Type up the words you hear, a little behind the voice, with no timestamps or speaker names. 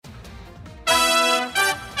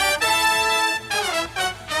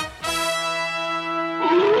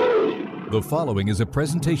The following is a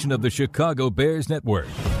presentation of the Chicago Bears Network.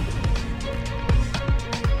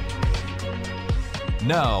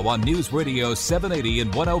 Now on News Radio 780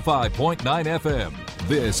 and 105.9 FM,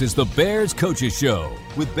 this is the Bears Coaches Show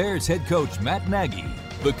with Bears head coach Matt Nagy,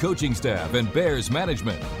 the coaching staff, and Bears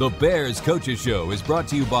management. The Bears Coaches Show is brought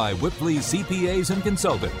to you by Whipley CPAs and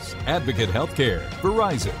Consultants, Advocate Healthcare,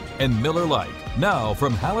 Verizon, and Miller Lite. Now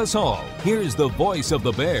from Hallis Hall, here's the voice of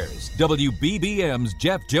the Bears, WBBM's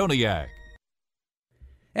Jeff Joniak.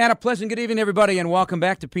 And a pleasant good evening, everybody, and welcome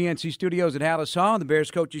back to PNC Studios at Hallis Hall, the Bears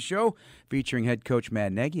Coaches Show, featuring head coach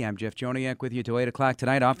Matt Nagy. I'm Jeff Joniak with you till 8 o'clock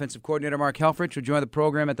tonight. Offensive coordinator Mark Helfrich will join the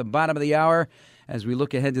program at the bottom of the hour as we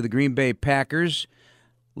look ahead to the Green Bay Packers.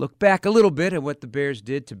 Look back a little bit at what the Bears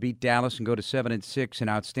did to beat Dallas and go to 7-6. An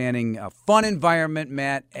outstanding, fun environment,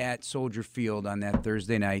 Matt, at Soldier Field on that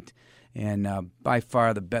Thursday night. And by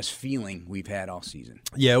far the best feeling we've had all season.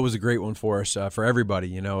 Yeah, it was a great one for us, for everybody.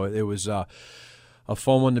 You know, it was a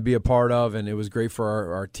fun one to be a part of, and it was great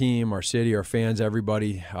for our team, our city, our fans,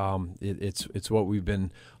 everybody. It's what we've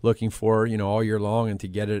been looking for, you know, all year long, and to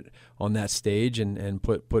get it on that stage and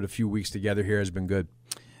put a few weeks together here has been good.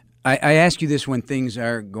 I ask you this when things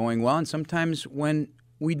are going well, and sometimes when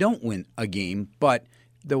we don't win a game, but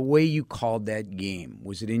the way you called that game,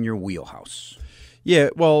 was it in your wheelhouse? Yeah,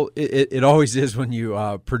 well, it always is when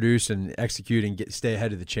you produce and execute and stay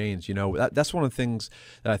ahead of the chains. You know, that's one of the things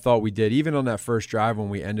that I thought we did. Even on that first drive when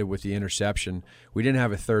we ended with the interception, we didn't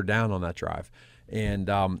have a third down on that drive. And,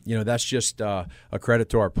 you know, that's just a credit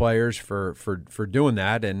to our players for doing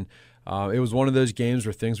that. And it was one of those games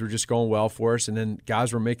where things were just going well for us, and then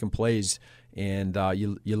guys were making plays. And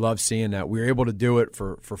you love seeing that. We were able to do it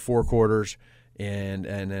for 4 quarters. And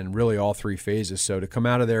then really all 3 phases. So to come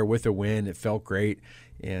out of there with a win, it felt great.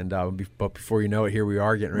 And but before you know it, here we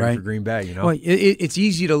are getting ready for Green Bay. You know, well, it's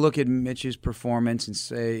easy to look at Mitch's performance and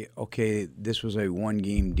say, okay, this was a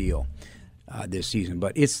one-game deal this season.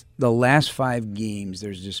 But it's the last 5 games.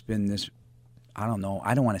 There's just been this, I don't know,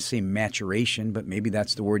 I don't want to say maturation, but maybe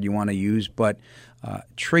that's the word you want to use. But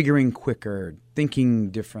triggering quicker,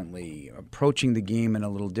 thinking differently, approaching the game in a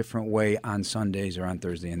little different way on Sundays or on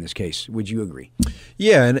Thursday in this case. Would you agree?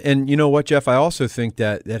 Yeah, and you know what, Jeff? I also think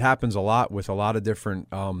that happens a lot with a lot of different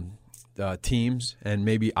teams and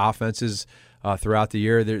maybe offenses throughout the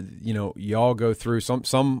year. There, you know, you all go through some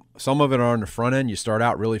of it are on the front end. You start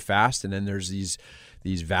out really fast, and then there's these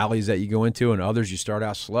valleys that you go into, and others you start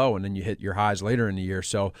out slow, and then you hit your highs later in the year.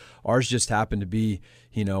 So ours just happened to be,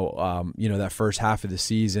 you know, that first half of the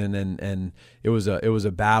season, and it was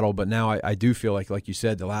a battle. But now I do feel like you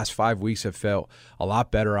said, the last 5 weeks have felt a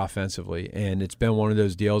lot better offensively, and it's been one of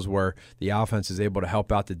those deals where the offense is able to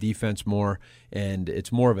help out the defense more, and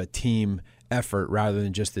it's more of a team effort rather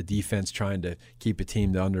than just the defense trying to keep a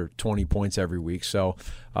team to under 20 points every week. So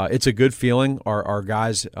it's a good feeling. Our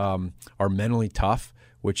guys are mentally tough,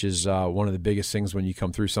 which is one of the biggest things when you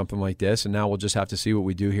come through something like this. And now we'll just have to see what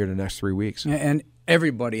we do here the next 3 weeks. And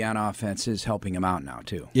everybody on offense is helping them out now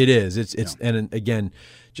too. It is. It's and again,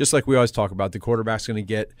 just like we always talk about, the quarterback's going to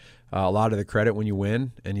get a lot of the credit when you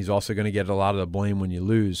win, and he's also going to get a lot of the blame when you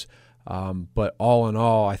lose. But all in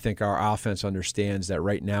all, I think our offense understands that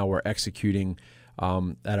right now we're executing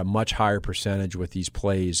at a much higher percentage with these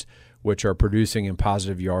plays, which are producing in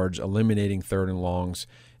positive yards, eliminating 3rd and longs,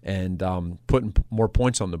 and putting more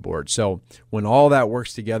points on the board. So when all that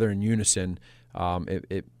works together in unison,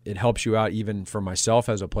 it helps you out. Even for myself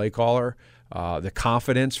as a play caller, the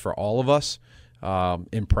confidence for all of us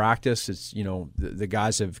in practice, it's, you know, the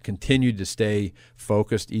guys have continued to stay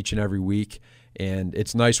focused each and every week. And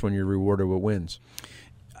it's nice when you're rewarded with wins.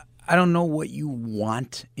 I don't know what you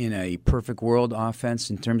want in a perfect world offense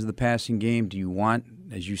in terms of the passing game. Do you want,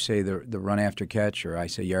 as you say, the run after catch, or I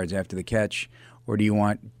say yards after the catch, or do you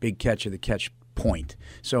want big catch of the catch point?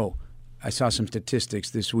 So I saw some statistics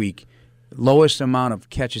this week. Lowest amount of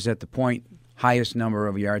catches at the point, highest number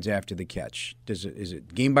of yards after the catch. Is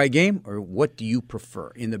it game by game, or what do you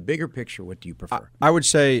prefer? In the bigger picture, what do you prefer? I would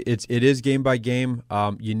say it is game by game.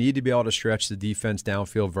 You need to be able to stretch the defense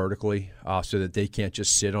downfield vertically so that they can't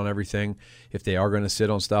just sit on everything. If they are going to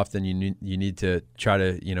sit on stuff, then you need to try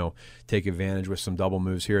to, you know, take advantage with some double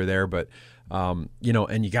moves here or there. But you know,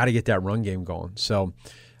 and you got to get that run game going. So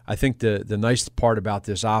I think the nice part about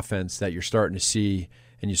this offense that you're starting to see,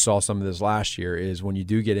 and you saw some of this last year, is when you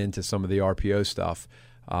do get into some of the RPO stuff,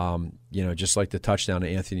 you know, just like the touchdown that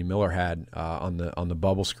Anthony Miller had on the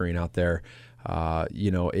bubble screen out there,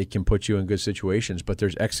 you know, it can put you in good situations, but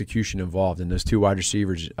there's execution involved. And those 2 wide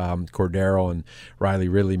receivers, Cordero and Riley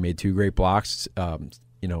Ridley, made 2 great blocks.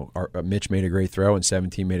 You know, Mitch made a great throw, and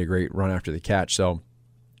 17 made a great run after the catch. So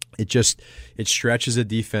it stretches a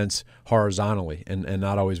defense horizontally and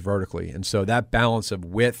not always vertically. And so that balance of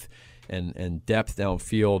width and depth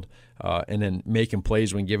downfield and then making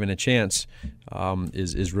plays when given a chance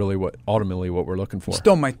is really what we're looking for.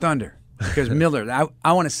 Stole my thunder because Miller,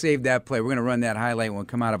 I want to save that play. We're going to run that highlight when we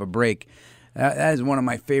come out of a break. That is one of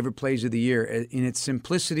my favorite plays of the year in its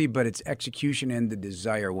simplicity, but its execution and the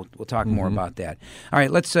desire. We'll talk more about that. All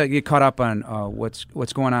right, let's get caught up on what's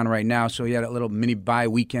going on right now. So you had a little mini bye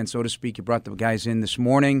weekend, so to speak. You brought the guys in this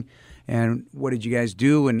morning, and what did you guys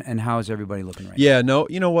do, and how is everybody looking right now? Yeah, no,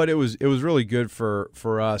 you know what? It was really good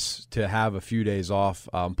for us to have a few days off,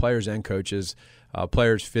 players and coaches,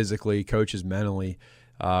 players physically, coaches mentally.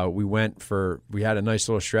 We had a nice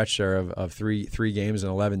little stretch there of three games in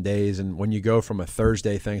 11 days. And when you go from a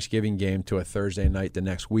Thursday Thanksgiving game to a Thursday night the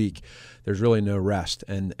next week, there's really no rest.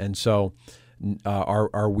 And so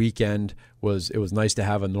our weekend it was nice to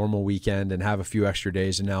have a normal weekend and have a few extra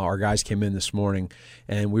days. And now our guys came in this morning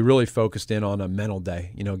and we really focused in on a mental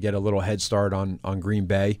day, get a little head start on Green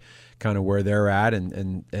Bay, kind of where they're at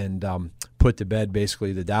and put to bed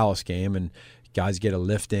basically the Dallas game. And guys get a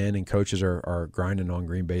lift in, and coaches are grinding on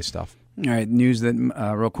Green Bay stuff. All right, news that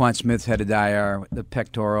Roquan Smith had a IR, the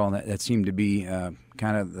pectoral, and that seemed to be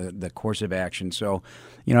kind of the course of action. So,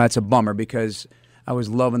 that's a bummer because I was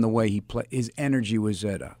loving the way he played. His energy was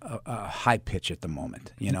at a high pitch at the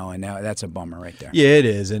moment, and now that's a bummer right there. Yeah, it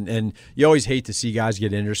is, and you always hate to see guys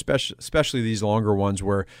get injured, especially these longer ones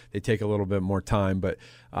where they take a little bit more time. But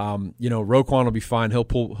Roquan will be fine. He'll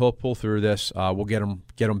pull through this. We'll get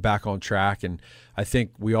him back on track, and I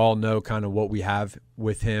think we all know kind of what we have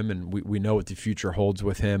with him, and we know what the future holds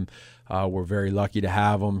with him. We're very lucky to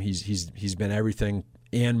have him. He's been everything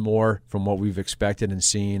and more from what we've expected and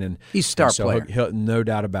seen, and he's a star player. No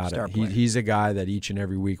doubt about it. He's a guy that each and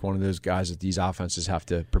every week, one of those guys that these offenses have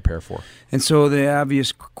to prepare for. And so the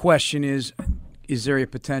obvious question is there a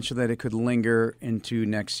potential that it could linger into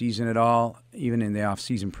next season at all, even in the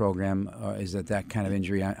off-season program? Is that kind of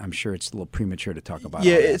injury? I'm sure it's a little premature to talk about.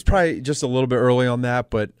 Yeah, it's probably just a little bit early on that,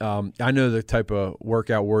 but I know the type of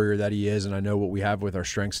workout warrior that he is, and I know what we have with our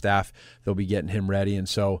strength staff. They'll be getting him ready, and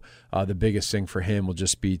so the biggest thing for him will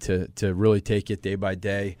just be to really take it day by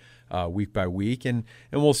day, week by week, and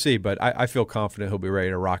we'll see. But I feel confident he'll be ready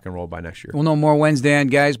to rock and roll by next year. We'll know more Wednesday on,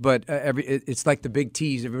 guys, but it's like the big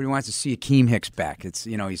tease. Everybody wants to see Akeem Hicks back. It's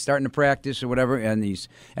he's starting to practice or whatever, and he's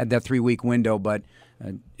at that 3-week window. But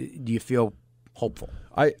do you feel hopeful?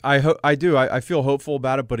 I do. I feel hopeful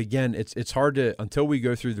about it, but again, it's hard to until we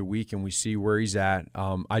go through the week and we see where he's at.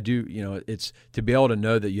 I do. It's to be able to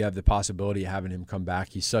know that you have the possibility of having him come back.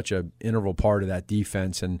 He's such an integral part of that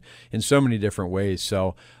defense, and in so many different ways.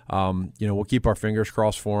 So, we'll keep our fingers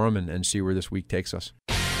crossed for him and see where this week takes us.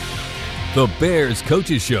 The Bears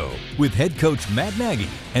Coaches Show with head coach Matt Nagy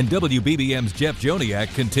and WBBM's Jeff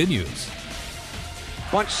Joniak continues.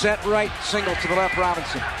 Bunch set right, single to the left,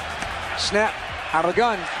 Robinson. Snap, out of the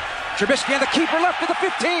gun. Trubisky and the keeper left to the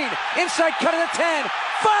 15. Inside cut of the 10.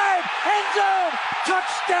 5, end zone.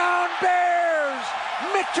 Touchdown Bears.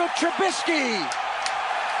 Mitchell Trubisky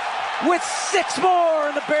with 6 more,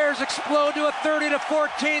 and the Bears explode to a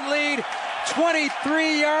 30-14 lead.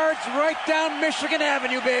 23 yards right down Michigan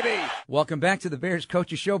Avenue, baby. Welcome back to the Bears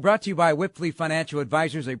Coaches Show, brought to you by Whipley Financial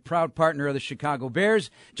Advisors, a proud partner of the Chicago Bears.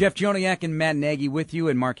 Jeff Joniak and Matt Nagy with you,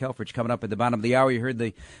 and Mark Helfrich coming up at the bottom of the hour. You heard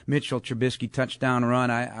the Mitchell Trubisky touchdown run.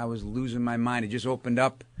 I was losing my mind. It just opened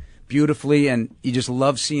up beautifully, and you just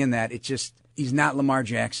love seeing that. He's not Lamar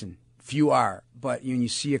Jackson. Few are. But when you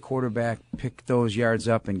see a quarterback pick those yards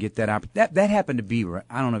up and get that that happened to be,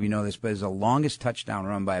 I don't know if you know this, but it's the longest touchdown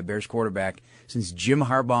run by a Bears quarterback since Jim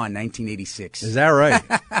Harbaugh in 1986. Is that right?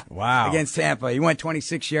 Wow. Against Tampa. He went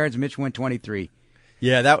 26 yards, Mitch went 23.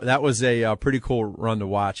 Yeah, that was a pretty cool run to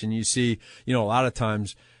watch. And you see, a lot of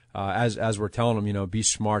times, as we're telling him, be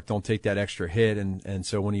smart, don't take that extra hit. And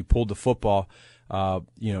so when he pulled the football,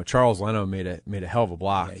 Charles Leno made a hell of a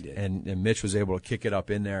block, yeah, he did. And Mitch was able to kick it up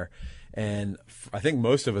in there. And I think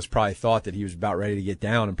most of us probably thought that he was about ready to get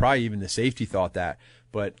down, and probably even the safety thought that.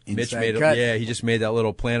 But Mitch he just made that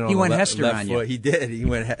little plant on the left foot. You. He did. He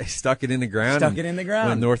stuck it in the ground.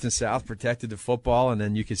 Went north and south, protected the football, and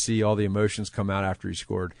then you could see all the emotions come out after he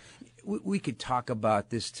scored. We could talk about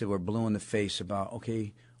this till we're blue in the face about,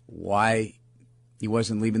 why he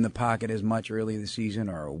wasn't leaving the pocket as much early in the season,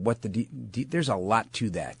 or what there's a lot to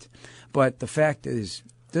that. But the fact is,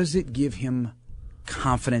 does it give him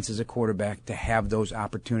confidence as a quarterback to have those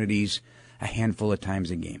opportunities a handful of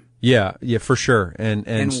times a game? Yeah, for sure. And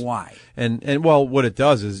why? And well, what it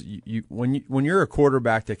does is when you're a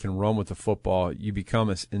quarterback that can run with the football, you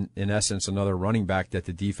become in essence another running back that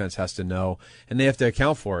the defense has to know and they have to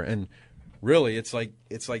account for. And really, it's like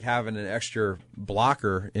having an extra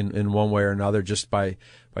blocker in one way or another just by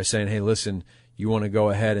saying, hey, listen, you want to go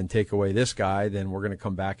ahead and take away this guy, then we're going to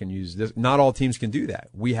come back and use this. Not all teams can do that.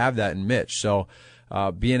 We have that in Mitch. So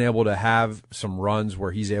being able to have some runs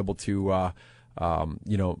where he's able to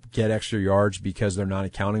get extra yards because they're not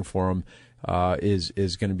accounting for him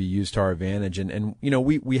is going to be used to our advantage. And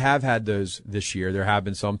we have had those this year. There have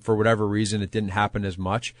been some. For whatever reason, it didn't happen as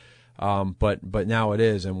much. But now it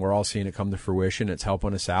is, and we're all seeing it come to fruition. It's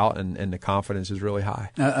helping us out, and the confidence is really high.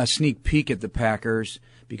 A sneak peek at the Packers,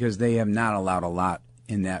 because they have not allowed a lot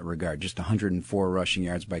in that regard, just 104 rushing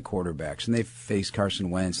yards by quarterbacks. And they faced Carson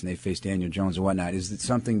Wentz, and they faced Daniel Jones and whatnot. Is it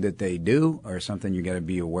something that they do, or something you got to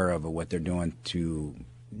be aware of what they're doing to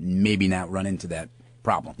maybe not run into that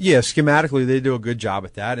problem? Yeah, schematically, they do a good job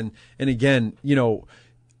at that. And again,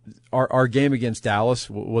 our game against Dallas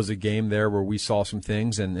was a game there where we saw some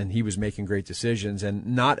things, and he was making great decisions.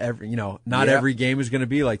 And not every game is going to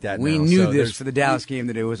be like that. We knew this for the Dallas game,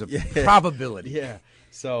 that it was a probability. Yeah.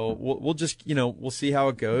 So we'll just we'll see how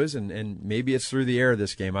it goes, and maybe it's through the air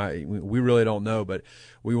this game. We really don't know, but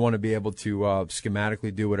we want to be able to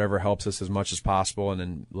schematically do whatever helps us as much as possible, and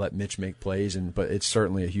then let Mitch make plays. But it's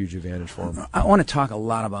certainly a huge advantage for him. I want to talk a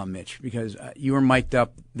lot about Mitch because you were mic'd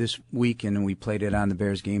up this week, and we played it on the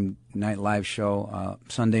Bears Game Night Live show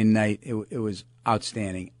Sunday night. It was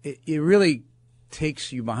outstanding. It really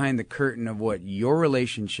takes you behind the curtain of what your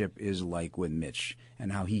relationship is like with Mitch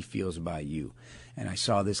and how he feels about you. And I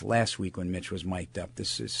saw this last week when Mitch was mic'd up.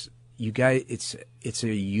 This is, you guys, it's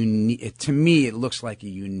a unique, to me, it looks like a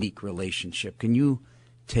unique relationship. Can you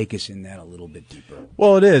take us in that a little bit deeper?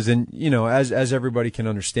 Well, it is. And, as everybody can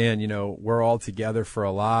understand, we're all together for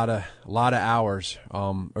a lot of hours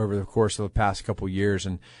over the course of the past couple of years.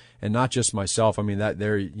 And not just myself. I mean, that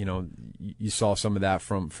there, you saw some of that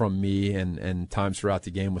from me and times throughout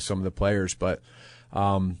the game with some of the players. But,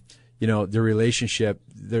 the relationship,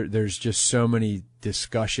 there's just so many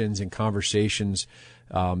discussions and conversations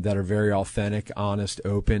that are very authentic, honest,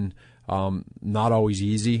 open, not always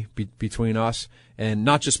easy between us. And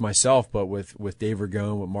not just myself, but with Dave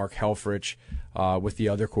Ragone, with Mark Helfrich, with the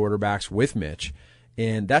other quarterbacks, with Mitch.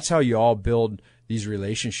 And that's how you all build these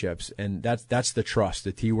relationships. And that's the trust.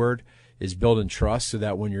 The T word is building trust, so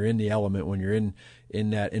that when you're in the element, when you're in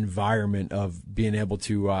that environment of being able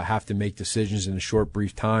to have to make decisions in a short,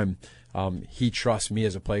 brief time, he trusts me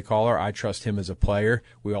as a play caller. I trust him as a player.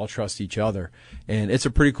 We all trust each other, and it's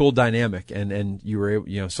a pretty cool dynamic. And you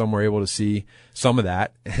were some were able to see some of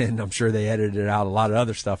that, and I'm sure they edited out a lot of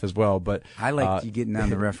other stuff as well. But I like you getting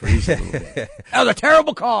on the referees a little bit. That was a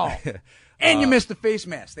terrible call. And you missed the face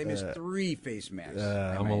mask. They missed 3 face masks.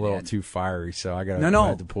 I'm a little too fiery, so I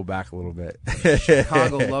had to pull back a little bit.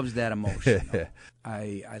 Chicago loves that emotion.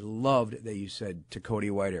 I loved that you said to Cody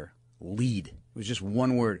Whiter, lead. It was just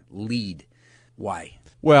one word, lead. Why?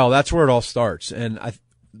 Well, that's where it all starts. And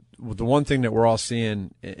the one thing that we're all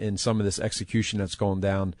seeing in some of this execution that's going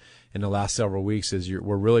down in the last several weeks is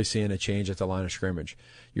we're really seeing a change at the line of scrimmage.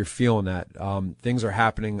 You're feeling that. Things are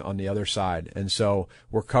happening on the other side. And so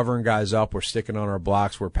we're covering guys up. We're sticking on our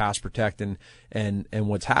blocks. We're pass protecting. And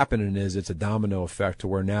what's happening is it's a domino effect to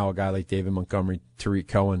where now a guy like David Montgomery, Tariq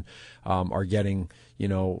Cohen are getting,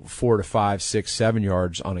 4 to 5, 6, 7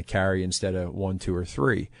 yards on a carry instead of 1, 2, or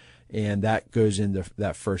 3. And that goes into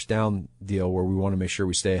that first down deal where we want to make sure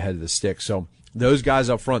we stay ahead of the stick. So those guys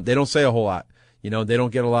up front, they don't say a whole lot. They don't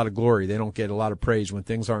get a lot of glory. They don't get a lot of praise. When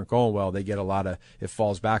things aren't going well, they get a lot of, it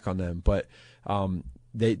falls back on them. But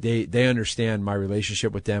they understand my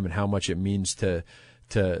relationship with them and how much it means to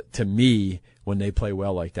me when they play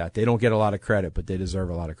well like that. They don't get a lot of credit, but they deserve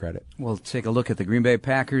a lot of credit. We'll take a look at the Green Bay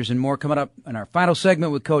Packers and more coming up in our final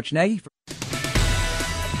segment with Coach Nagy.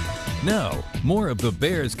 Now, more of the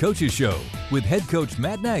Bears Coaches Show with head coach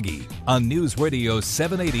Matt Nagy on News Radio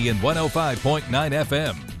 780 and 105.9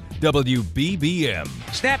 FM.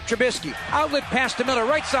 WBBM. Snap Trubisky. Outlet pass to Miller.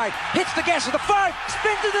 Right side. Hits the gas at the 5.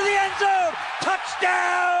 Spins into the end zone.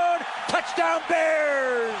 Touchdown. Touchdown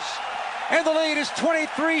Bears. And the lead is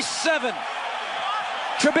 23-7.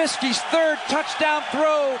 Trubisky's third touchdown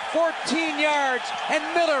throw, 14 yards, and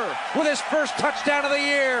Miller with his first touchdown of the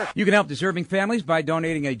year. You can help deserving families by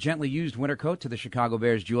donating a gently used winter coat to the Chicago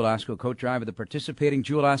Bears Jewel Osco Coat Drive at the participating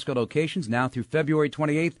Jewel Osco locations now through February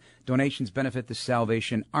 28th. Donations benefit the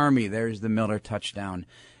Salvation Army. There's the Miller touchdown.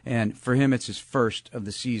 And for him, it's his first of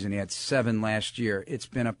the season. He had 7 last year. It's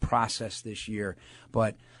been a process this year.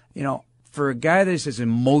 But, for a guy that's as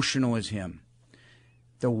emotional as him,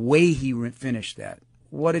 the way he finished that,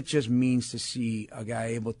 what it just means to see a guy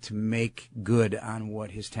able to make good on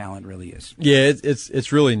what his talent really is. Yeah,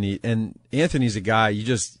 it's really neat. And Anthony's a guy,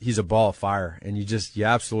 he's a ball of fire, and you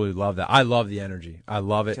absolutely love that. I love the energy. I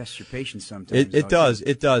love it. Test your patience sometimes. It does,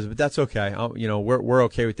 but that's okay. We're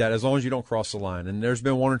okay with that as long as you don't cross the line. And there's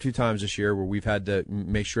been 1 or 2 times this year where we've had to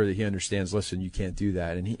make sure that he understands, listen, you can't do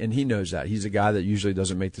that. And he knows that. He's a guy that usually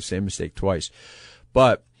doesn't make the same mistake twice.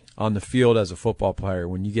 But on the field as a football player,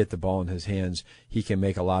 when you get the ball in his hands, he can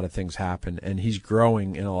make a lot of things happen. And he's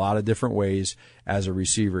growing in a lot of different ways as a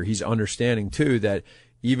receiver. He's understanding, too, that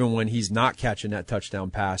even when he's not catching that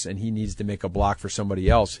touchdown pass and he needs to make a block for somebody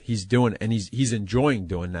else, he's doing it, and he's enjoying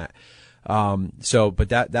doing that. But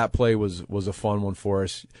that play was a fun one for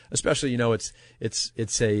us, especially,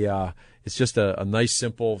 it's just a nice,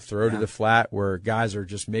 simple throw to the flat where guys are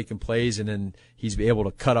just making plays, and then he's able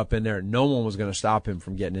to cut up in there. No one was going to stop him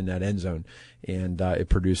from getting in that end zone, and it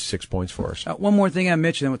produced 6 points for us. One more thing I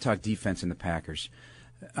mentioned, then we'll talk defense in the Packers.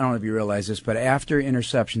 I don't know if you realize this, but after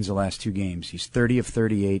interceptions the last 2 games, he's 30 of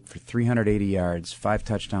 38 for 380 yards, 5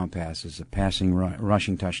 touchdown passes, a passing,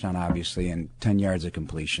 rushing touchdown, obviously, and 10 yards of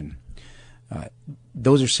completion.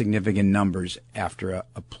 Those are significant numbers after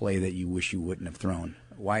a play that you wish you wouldn't have thrown.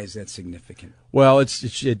 Why is that significant? Well,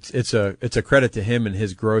 it's a credit to him and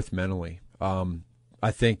his growth mentally.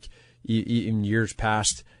 I think in years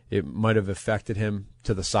past it might have affected him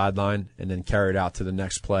to the sideline and then carried out to the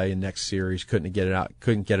next play and next series. Couldn't get it out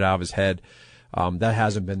of his head. That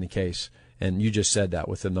hasn't been the case, and you just said that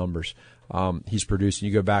with the numbers. He's producing.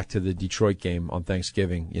 You go back to the Detroit game on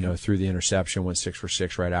Thanksgiving, through the interception, went 6 for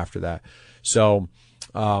 6 right after that. So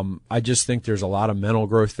I just think there's a lot of mental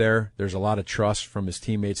growth there. There's a lot of trust from his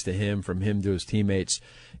teammates to him, from him to his teammates.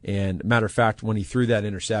 And matter of fact, when he threw that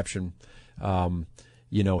interception,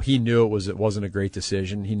 he knew it wasn't a great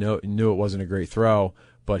decision. He knew it wasn't a great throw,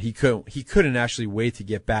 but he couldn't actually wait to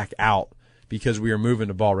get back out because we were moving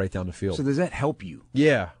the ball right down the field. So does that help you?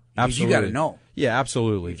 Yeah. Absolutely. You got to know. Yeah,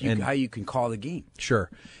 absolutely. How you can call the game.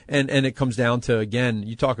 Sure. And it comes down to, again,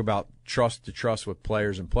 you talk about trust with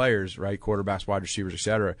players and players, right? Quarterbacks, wide receivers, et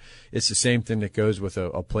cetera. It's the same thing that goes with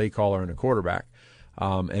a play caller and a quarterback.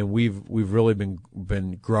 And we've really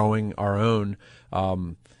been growing our own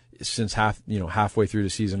since halfway through the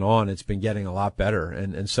season on. It's been getting a lot better.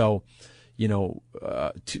 And so,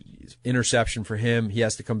 interception for him, he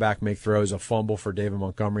has to come back and make throws. A fumble for David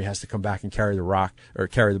Montgomery, has to come back and carry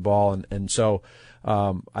the ball. And so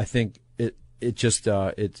I think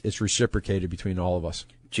it's reciprocated between all of us.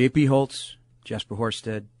 J.P. Holtz, Jesper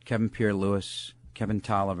Horsted, Kevin Pierre-Louis, Kevin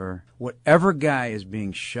Tolliver, whatever guy is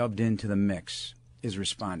being shoved into the mix is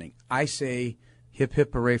responding. I say hip,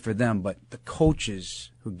 hip, hooray for them, but the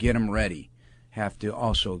coaches who get them ready have to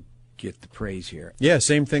also get the praise here. Yeah,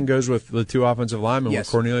 same thing goes with the 2 offensive linemen, yes,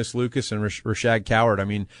 with Cornelius Lucas and Rashad Coward. I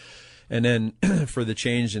mean, and then for the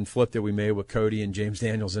change and flip that we made with Cody and James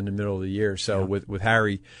Daniels in the middle of the year. So with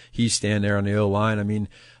Harry, he's standing there on the O-line. I mean,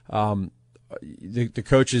 the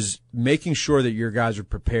coaches making sure that your guys are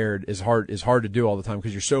prepared is hard to do all the time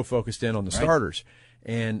because you're so focused in on the starters.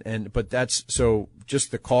 But that's so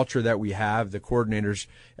just the culture that we have, the coordinators,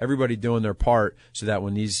 everybody doing their part so that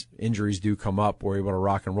when these injuries do come up, we're able to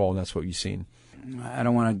rock and roll, and that's what you've seen. I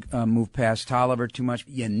don't want to move past Tolliver too much.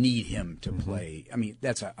 You need him to play. I mean,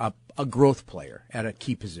 that's a growth player at a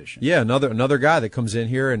key position. Yeah, another guy that comes in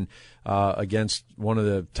here and against one of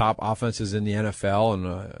the top offenses in the NFL and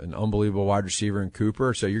an unbelievable wide receiver in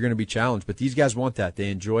Cooper. So you're going to be challenged. But these guys want that. They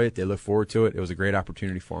enjoy it. They look forward to it. It was a great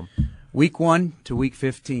opportunity for them. Week 1 to Week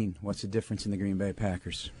 15. What's the difference in the Green Bay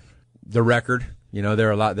Packers? The record.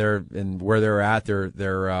 They're a lot. They're and where they're at.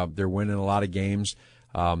 They're winning a lot of games.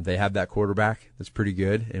 They have that quarterback that's pretty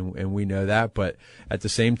good, and we know that. But at the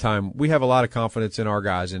same time, we have a lot of confidence in our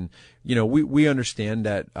guys, and we understand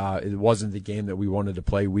that it wasn't the game that we wanted to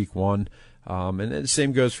play Week 1, and the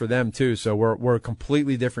same goes for them too. So we're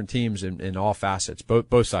completely different teams in all facets,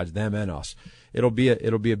 both sides, them and us. It'll be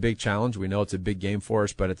a big challenge. We know it's a big game for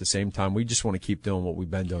us, but at the same time, we just want to keep doing what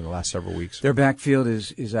we've been doing the last several weeks. Their backfield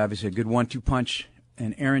is obviously a good 1-2 punch.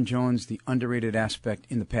 And Aaron Jones, the underrated aspect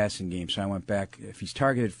in the passing game. So I went back. If he's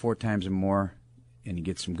targeted 4 times or more and he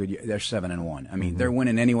gets some good, they're 7-1. I mean, they're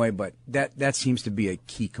winning anyway, but that seems to be a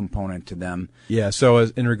key component to them. Yeah, so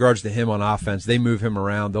in regards to him on offense, they move him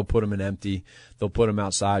around. They'll put him in empty. They'll put him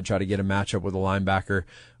outside, try to get a matchup with a linebacker.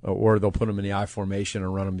 or they'll put him in the I formation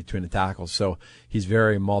and run him between the tackles. So he's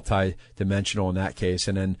very multi-dimensional in that case.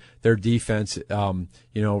 And then their defense,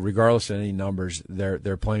 regardless of any numbers,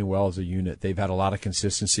 they're playing well as a unit. They've had a lot of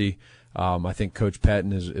consistency. I think Coach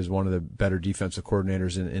Pettin is one of the better defensive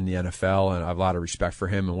coordinators in the NFL, and I have a lot of respect for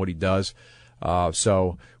him and what he does.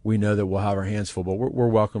 So we know that we'll have our hands full, but we're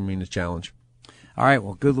welcoming the challenge. All right,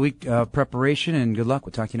 well, good week of preparation, and good luck.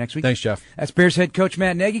 We'll talk to you next week. Thanks, Jeff. That's Bears head coach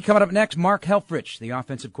Matt Nagy. Coming up next, Mark Helfrich, the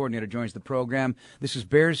offensive coordinator, joins the program. This is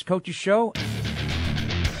Bears Coaches Show.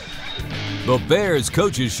 The Bears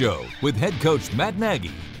Coaches Show with head coach Matt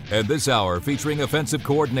Nagy. And this hour featuring offensive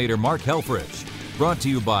coordinator Mark Helfrich. Brought to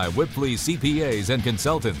you by Whipfly CPAs and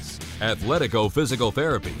Consultants, Athletico Physical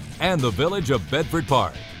Therapy, and the Village of Bedford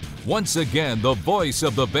Park. Once again, the voice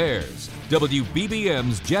of the Bears,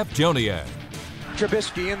 WBBM's Jeff Joniak.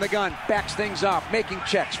 Trubisky in the gun, backs things off, making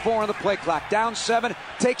checks, 4 on the play clock, down 7,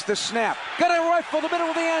 takes the snap, got a rifle the middle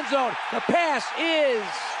of the end zone. The pass is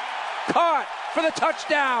caught for the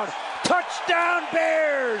touchdown. Touchdown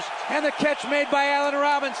Bears! And the catch made by Allen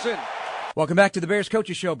Robinson. Welcome back to the Bears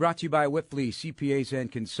Coaches Show, brought to you by Whipfly CPAs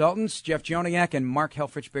and Consultants. Jeff Joniak and Mark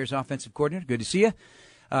Helfrich, Bears offensive coordinator. Good to see you.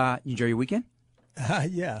 You enjoy your weekend?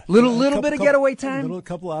 Yeah. Little bit of getaway time? A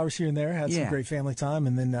couple hours here and there. Had some great family time,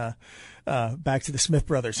 and then back to the Smith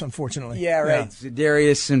brothers, unfortunately. Yeah, right. Yeah.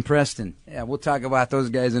 Darius and Preston. Yeah, we'll talk about those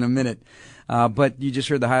guys in a minute. But you just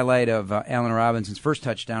heard the highlight of Allen Robinson's first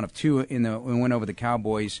touchdown of 2 in the win over the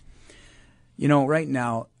Cowboys. You know, right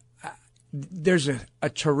now, there's a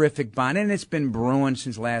terrific bond, and it's been brewing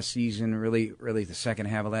since last season, really the second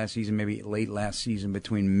half of last season, maybe late last season,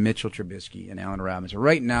 between Mitchell Trubisky and Allen Robinson.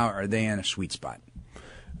 Right now, are they in a sweet spot?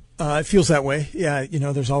 It feels that way. Yeah,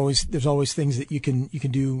 there's always things that you can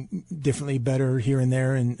do differently, better here and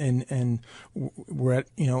there, and we're at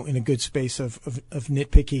in a good space of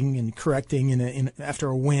nitpicking and correcting after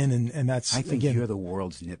a win, and that's. I think you're the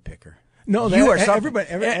world's nitpicker. No, you are everybody.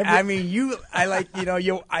 I mean,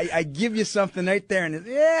 I give you something right there,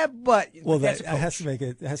 and but well, that has to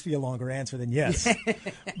it has to be a longer answer than yes,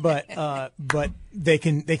 but they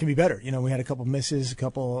can be better. We had a couple misses, a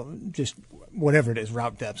couple just whatever it is,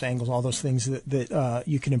 route depths, angles, all those things that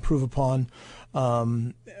you can improve upon.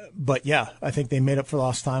 But yeah, I think they made up for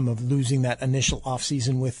lost time of losing that initial off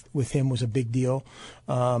season with him was a big deal,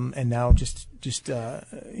 and now just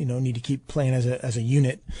need to keep playing as a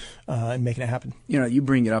unit and making it happen. You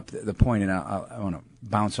bring it up the point, and I want to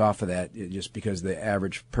bounce off of that just because the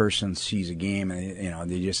average person sees a game and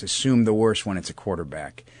they just assume the worst when it's a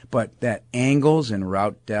quarterback. But that angles and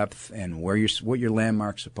route depth and what your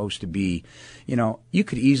landmark's supposed to be, you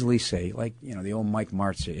could easily say, like the old Mike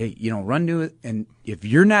Martz said, hey, run to it, and if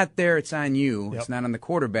you're not there, it's on you. Yep. It's not on the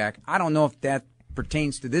quarterback. I don't know if that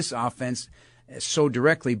pertains to this offense so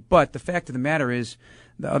directly, but the fact of the matter is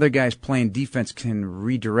the other guys playing defense can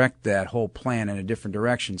redirect that whole plan in a different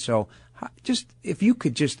direction. So just if you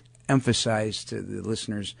could just emphasize to the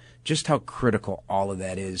listeners just how critical all of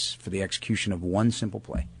that is for the execution of one simple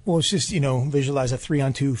play. Well, it's just, visualize a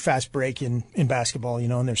 3-on-2 fast break in basketball,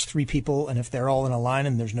 and there's 3 people, and if they're all in a line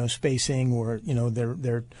and there's no spacing or,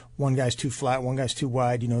 they're one guy's too flat, one guy's too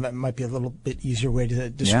wide, that might be a little bit easier way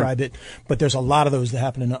to describe it. But there's a lot of those that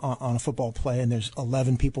happen on a football play, and there's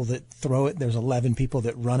 11 people that throw it, there's 11 people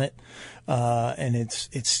that run it, and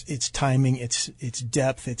it's timing, it's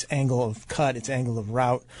depth, it's angle of cut, it's angle of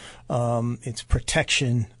route, it's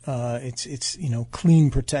protection, it's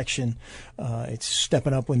clean protection, it's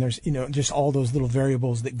stepping up when there's just all those little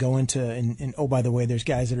variables that go into and oh, by the way, there's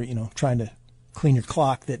guys that are trying to clean your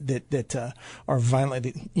clock that are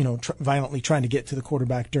violently trying to get to the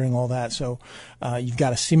quarterback during all that. So you've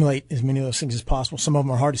got to simulate as many of those things as possible. Some of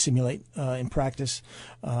them are hard to simulate in practice,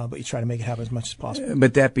 but you try to make it happen as much as possible.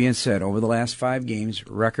 But that being said, over the last 5 games,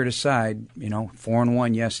 record aside,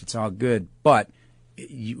 4-1, yes, it's all good, but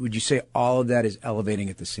would you say all of that is elevating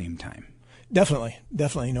at the same time? Definitely.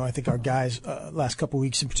 I think our guys, last couple of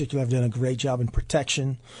weeks in particular, have done a great job in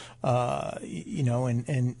protection. We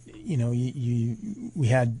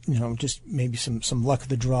had, just maybe some luck of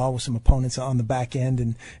the draw with some opponents on the back end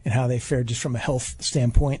and how they fared just from a health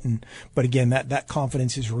standpoint. But again, that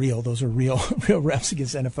confidence is real. Those are real reps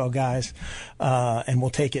against NFL guys. And we'll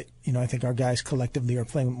take it. I think our guys collectively are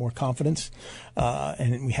playing with more confidence.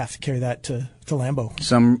 And we have to carry that to Lambeau.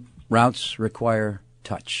 Some routes require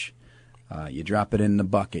touch. You drop it in the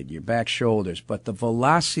bucket, your back shoulders. But the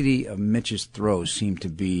velocity of Mitch's throws seem to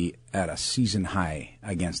be at a season high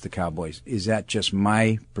against the Cowboys. Is that just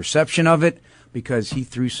my perception of it? Because he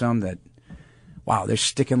threw some that, wow, they're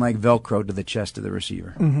sticking like Velcro to the chest of the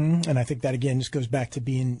receiver. Mm-hmm. And I think that, again, just goes back to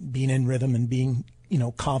being in rhythm and being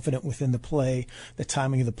confident within the play, the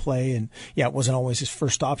timing of the play. And yeah, it wasn't always his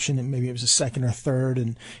first option, and maybe it was a second or third,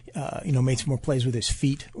 and made some more plays with his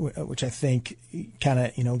feet, which I think kind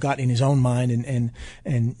of got in his own mind and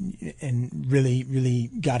really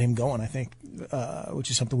got him going, I think, which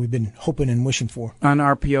is something we've been hoping and wishing for. On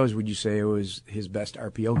RPOs, would you say it was his best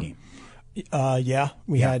RPO game? Yeah,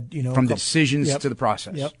 we had, from the decisions to the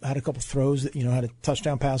process. Yep, had a couple throws that, had a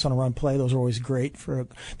touchdown pass on a run play. Those are always great for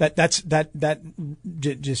that. That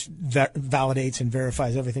just validates and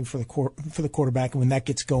verifies everything for the quarterback. And when that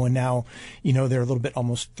gets going, now, they're a little bit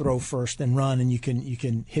almost throw first and run, and you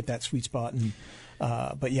can hit that sweet spot. And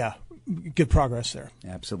but yeah, good progress there.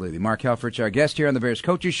 Absolutely. Mark Helfrich, our guest here on the Bears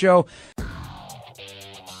Coaches Show.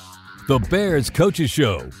 The Bears Coaches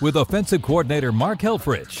Show with offensive coordinator Mark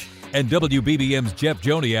Helfrich. And WBBM's Jeff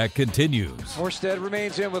Joniak continues. Horsted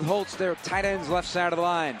remains in with Holtz there, tight ends left side of the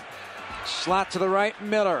line. Slot to the right,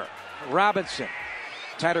 Miller. Robinson.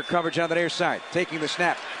 Tighter coverage on the near side. Taking the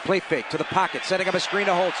snap. Play fake to the pocket. Setting up a screen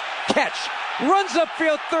to Holtz. Catch. Runs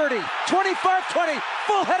upfield 30. 25-20.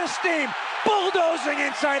 Full head of steam. Bulldozing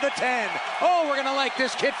inside the 10. Oh, we're going to like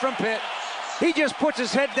this kid from Pitt. He just puts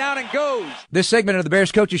his head down and goes. This segment of the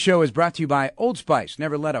Bears Coaches Show is brought to you by Old Spice.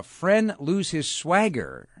 Never let a friend lose his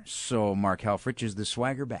swagger. So Mark Helfrich, is the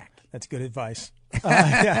swagger back? That's good advice.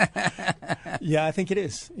 Yeah, I think it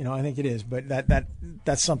is. I think it is. But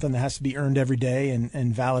that's something that has to be earned every day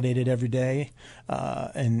and validated every day.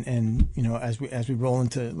 And as we roll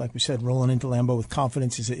into, like we said, rolling into Lambeau with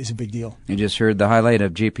confidence is a big deal. You just heard the highlight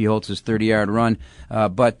of J.P. Holtz's 30-yard run,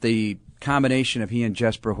 but the combination of he and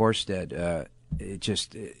Jesper Horsted, it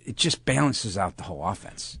just balances out the whole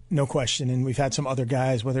offense. No question. And we've had some other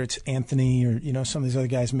guys, whether it's Anthony or some of these other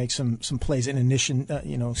guys, make some plays in addition.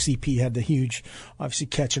 CP had the huge, obviously,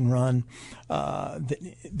 catch and run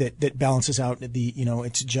that balances out the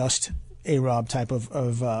it's just A-Rob type of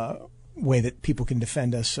way that people can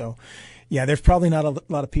defend us. So. Yeah, there's probably not a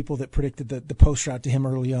lot of people that predicted the post route to him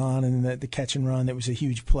early on and the catch and run. That was a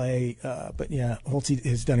huge play. But, yeah, Holtz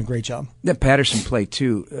has done a great job. That Patterson play,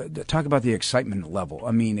 too. Talk about the excitement level.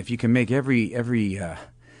 I mean, if you can make every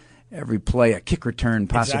play a kick return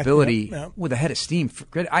possibility exactly. Yep. with a head of steam,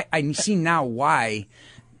 I see now why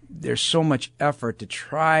there's so much effort to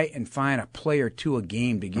try and find a play or two a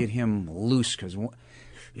game to get him loose, because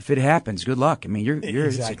if it happens, good luck. I mean, Exactly.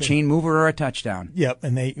 It's a chain mover or a touchdown. Yep,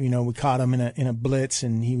 and we caught him in a blitz,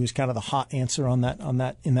 and he was kind of the hot answer in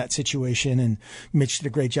that situation. And Mitch did a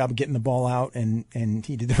great job of getting the ball out, and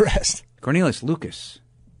he did the rest. Cornelius Lucas.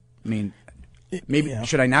 I mean, maybe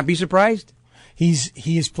should I not be surprised? He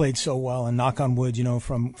has played so well, and knock on wood,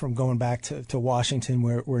 from going back to Washington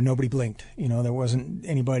where nobody blinked. There wasn't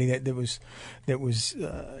anybody that was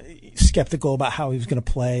skeptical about how he was going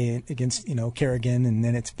to play against Kerrigan, and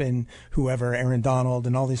then it's been whoever, Aaron Donald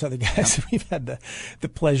and all these other guys that we've had the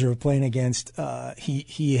pleasure of playing against.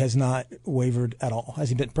 He has not wavered at all. Has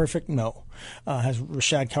he been perfect? No. Has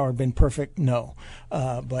Rashad Coward been perfect? No.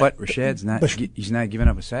 But Rashad's not. He's not giving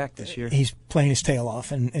up a sack this year. He's playing his tail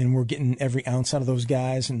off, and we're getting every ounce out of those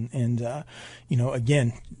guys. And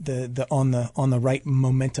again, the on the right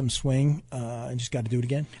momentum swing. I just got to do it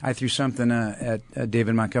again. I threw something at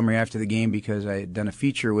David Montgomery after the game because I had done a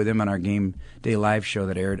feature with him on our Game Day Live show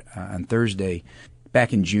that aired on Thursday.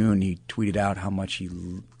 Back in June, he tweeted out how much he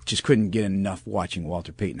just couldn't get enough watching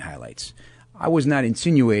Walter Payton highlights. I was not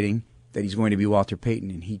insinuating that he's going to be Walter Payton,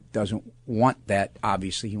 and he doesn't want that.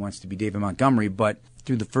 Obviously, he wants to be David Montgomery, but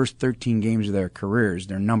through the first 13 games of their careers,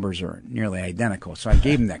 their numbers are nearly identical. So I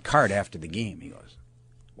gave him that card after the game. He goes,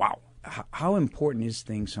 wow. How important is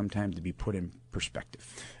things sometimes to be put in perspective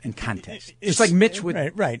and context? It's like Mitch with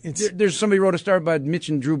right. There's somebody wrote a story about Mitch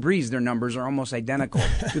and Drew Brees. Their numbers are almost identical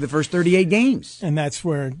through the first 38 games. And that's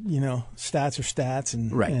where stats are stats,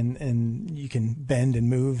 and right. and you can bend and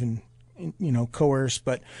move and coerce.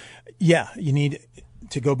 But yeah, you need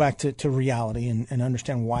to go back to reality and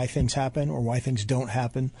understand why things happen or why things don't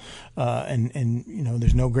happen. And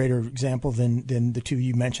there's no greater example than the two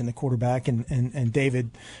you mentioned, the quarterback and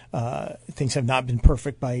David. Things have not been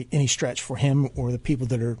perfect by any stretch for him or the people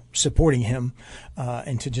that are supporting him.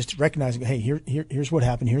 And to just recognize, hey, here's what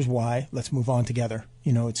happened. Here's why. Let's move on together.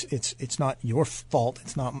 It's not your fault.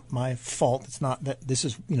 It's not my fault. It's not that this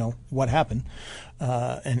is, what happened,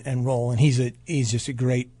 and roll. And he's just a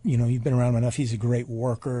great, you've been around him enough. He's a great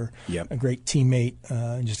worker, yep. A great teammate,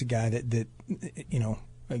 and just a guy that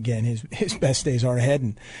again, his best days are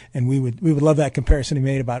ahead. And we would love that comparison he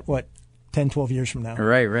made about 10, 12 years from now.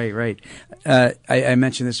 Right. I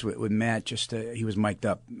mentioned this with Matt. Just he was mic'd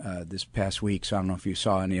up this past week, so I don't know if you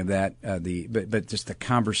saw any of that. But just the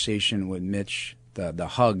conversation with Mitch, the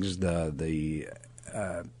hugs, the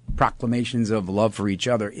proclamations of love for each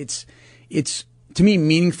other. It's to me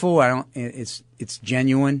meaningful. It's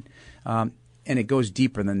genuine, and it goes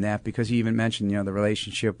deeper than that because he even mentioned the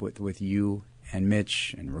relationship with you and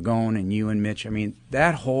Mitch and Ragone and you and Mitch. I mean,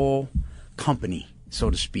 that whole company, so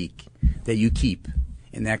to speak, that you keep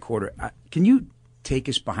in that quarter. Can you take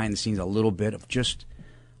us behind the scenes a little bit of just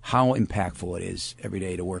how impactful it is every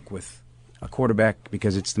day to work with a quarterback,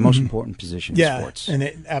 because it's the most important position in sports.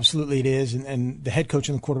 And absolutely it is. And the head coach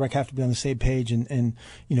and the quarterback have to be on the same page. And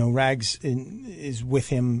Rags is with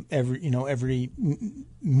him every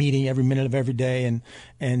meeting, every minute of every day.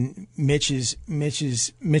 And Mitch is Mitch.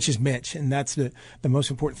 And that's the most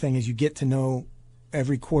important thing is you get to know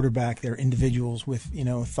every quarterback. They're individuals with,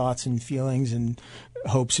 thoughts and feelings and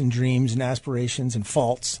hopes and dreams and aspirations and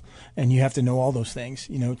faults. And you have to know all those things,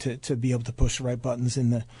 to be able to push the right buttons in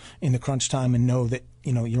the crunch time and know that,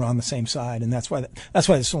 you're on the same side. And that's why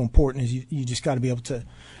it's so important is you just got to be able to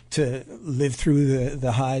live through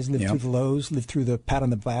the highs, live through the lows, live through the pat on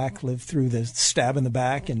the back, live through the stab in the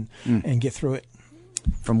back and get through it.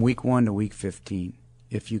 From week 1 to week 15,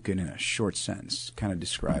 if you can, in a short sentence, kind of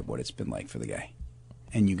describe what it's been like for the guy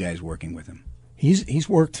and you guys working with him. He's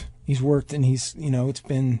worked, and he's it's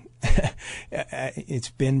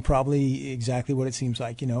been probably exactly what it seems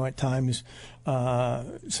like. At times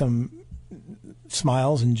some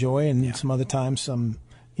smiles and joy, and some other times some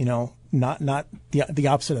not the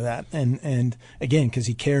opposite of that. And again, because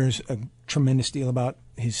he cares a tremendous deal about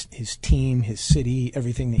his team, his city,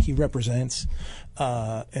 everything that he represents.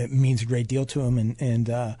 It means a great deal to him.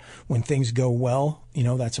 And when things go well,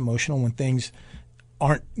 that's emotional. When things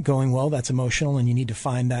aren't going well, that's emotional, and you need to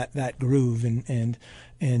find that groove and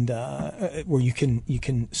where you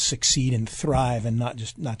can succeed and thrive and not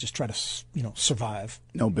just try to survive.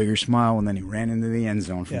 No bigger smile, and then he ran into the end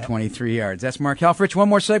zone from 23 yards. That's Mark Helfrich. One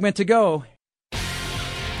more segment to go.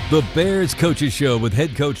 The Bears Coaches Show with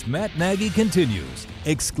head coach Matt Nagy continues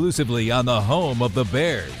exclusively on the home of the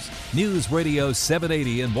Bears, News Radio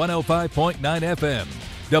 780 and 105.9 FM.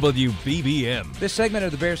 WBBM. This segment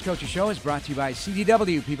of the Bears Coaches Show is brought to you by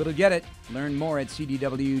CDW. People who get it. Learn more at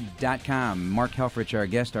CDW.com. Mark Helfrich, our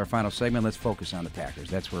guest, our final segment. Let's focus on the Packers.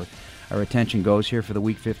 That's where our attention goes here for the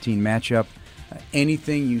Week 15 matchup.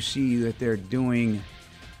 Anything you see that they're doing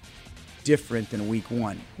different than Week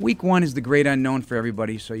 1. Week 1 is the great unknown for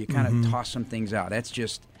everybody, so you kind of toss some things out. That's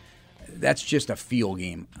just a feel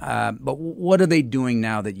game. But what are they doing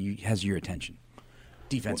now that has your attention?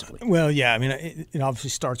 Defensively. Well, yeah, I mean, it obviously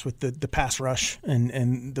starts with the pass rush,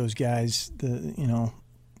 and those guys,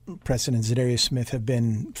 Preston and Zadarius Smith have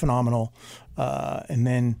been phenomenal, and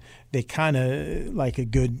then they kind of, like a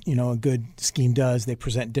good scheme does, they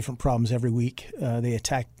present different problems every week. They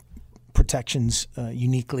attack protections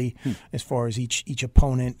uniquely as far as each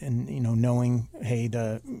opponent, and knowing, hey,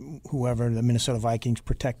 the Minnesota Vikings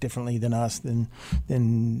protect differently than us,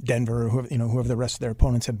 than Denver, or whoever the rest of their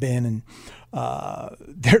opponents have been, and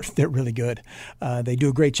they're really good. They do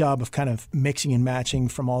a great job of kind of mixing and matching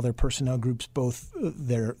from all their personnel groups, both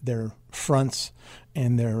their fronts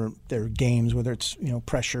and their games, whether it's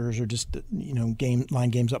pressures or just line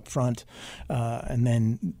games up front, and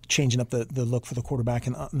then changing up the look for the quarterback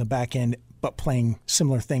on the back end, but playing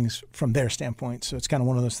similar things from their standpoint. So it's kind of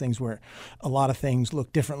one of those things where a lot of things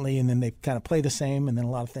look differently, and then they kind of play the same, and then a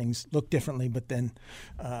lot of things look differently, but then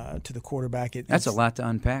to the quarterback, that's a lot to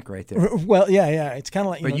unpack right there. Well, yeah, it's kind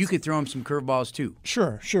of like. But you could throw them some curveballs too.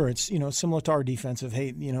 Sure. It's similar to our defensive.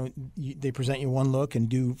 Hey, they present you one look and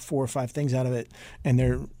do 4 or 5 things out of it, and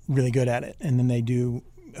they're really good at it, and then they do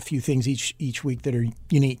a few things each week that are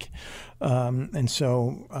unique, and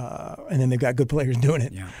then they've got good players doing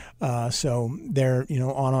it. Yeah. So they're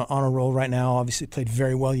on a roll right now. Obviously played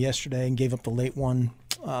very well yesterday and gave up the late one.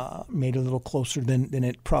 Made it a little closer than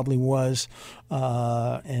it probably was,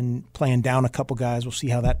 and playing down a couple guys. We'll see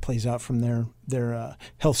how that plays out from their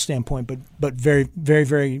health standpoint. But very, very,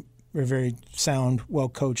 very, very, very sound, well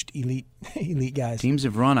coached, elite guys. Teams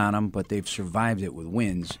have run on them, but they've survived it with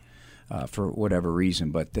wins. For whatever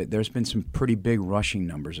reason, but there's been some pretty big rushing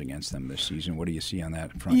numbers against them this season. What do you see on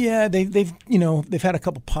that front? Yeah, they've had a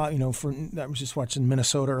couple I was just watching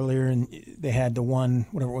Minnesota earlier, and they had the one,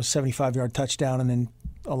 whatever it was, 75-yard touchdown, and then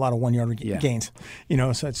a lot of 1-yard gains.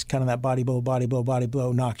 So it's kind of that body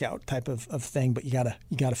blow knockout type of thing. But you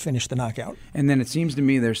gotta finish the knockout. And then it seems to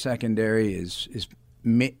me their secondary is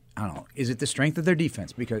I don't know. Is it the strength of their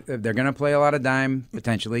defense, because they're going to play a lot of dime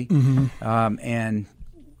potentially, and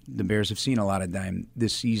the Bears have seen a lot of dime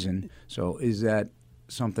this season. So is that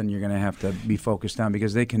something you're going to have to be focused on,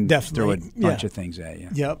 because they can throw a bunch of things at you?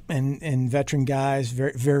 Yep, and veteran guys,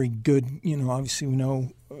 very, very good. Obviously we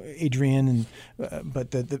know Adrian, and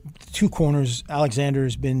but the two corners, Alexander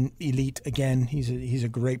has been elite again. He's a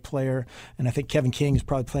great player, and I think Kevin King is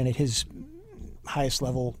probably playing at his highest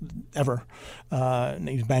level ever. He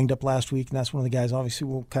was banged up last week, and that's one of the guys obviously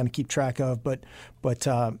we'll kind of keep track of. But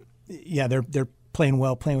yeah, they're playing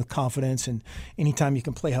well, playing with confidence, and anytime you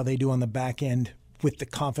can play how they do on the back end with the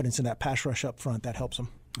confidence in that pass rush up front, that helps them.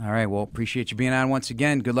 All right, well, appreciate you being on once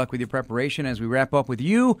again. Good luck with your preparation as we wrap up with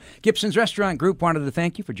you. Gibson's Restaurant Group wanted to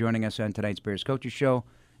thank you for joining us on tonight's Bears Coaches Show.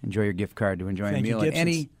 Enjoy your gift card to enjoy a meal at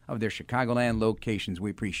any of their Chicagoland locations.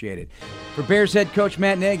 We appreciate it. For Bears head coach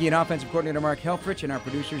Matt Nagy and offensive coordinator Mark Helfrich and our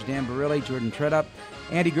producers Dan Barilli, Jordan Tredup,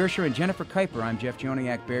 Andy Gersher, and Jennifer Kuiper, I'm Jeff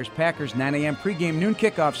Joniak. Bears Packers, 9 a.m. pregame, noon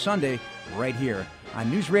kickoff Sunday right here on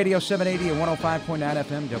News Radio 780 and 105.9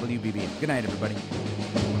 FM WBBM. Good night, everybody.